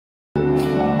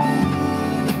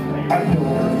I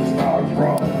know it's not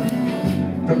wrong.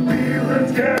 The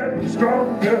feeling's getting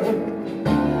stronger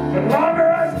the longer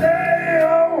I stay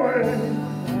away.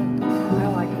 I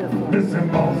like this one. Missing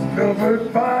moss-covered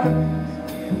vines,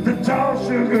 the tall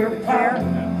sugar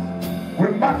pines,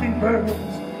 where mockingbirds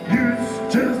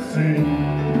used to sing.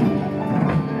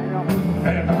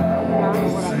 And I want to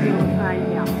see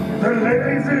the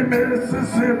lazy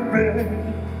Mississippi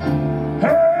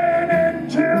hurrying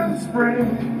into spring.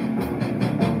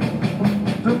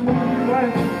 The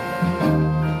moonlight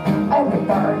on the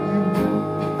bayou,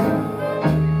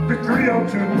 the Creole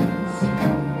tunes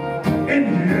in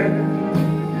the air.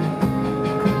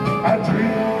 I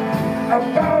dream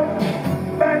about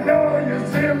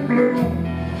magnolias in bloom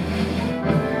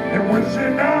and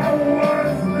wishing I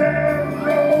was there.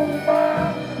 Oh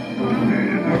my, do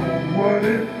you know what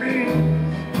it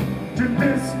means to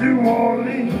miss New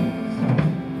Orleans?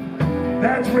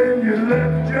 That's when you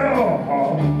left your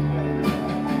home.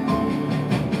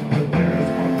 But there's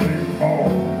one thing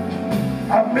more.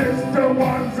 I miss the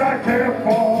ones I care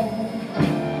for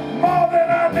more than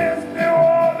I miss New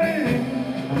Orleans.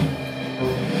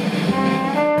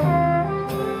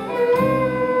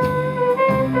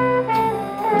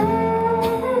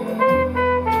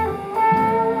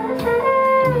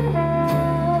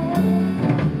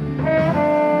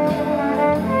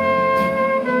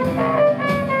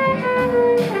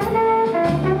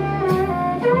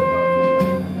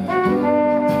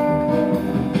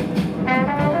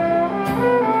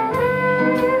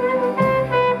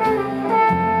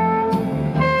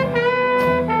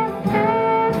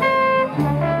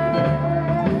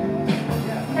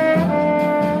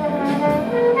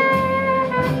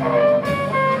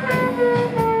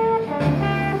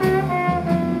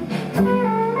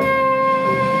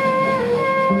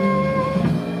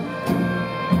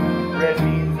 Red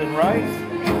beans and rice.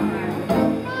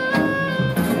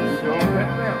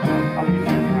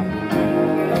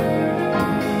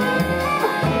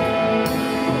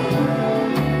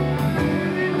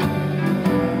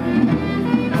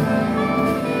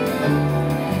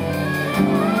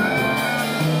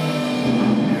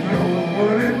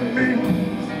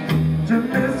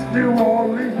 New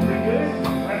Orleans,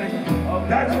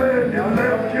 that's where you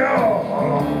left your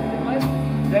home.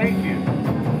 Thank you.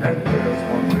 And there's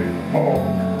one thing more.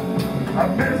 I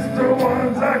miss the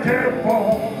ones I care for.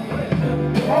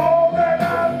 Oh,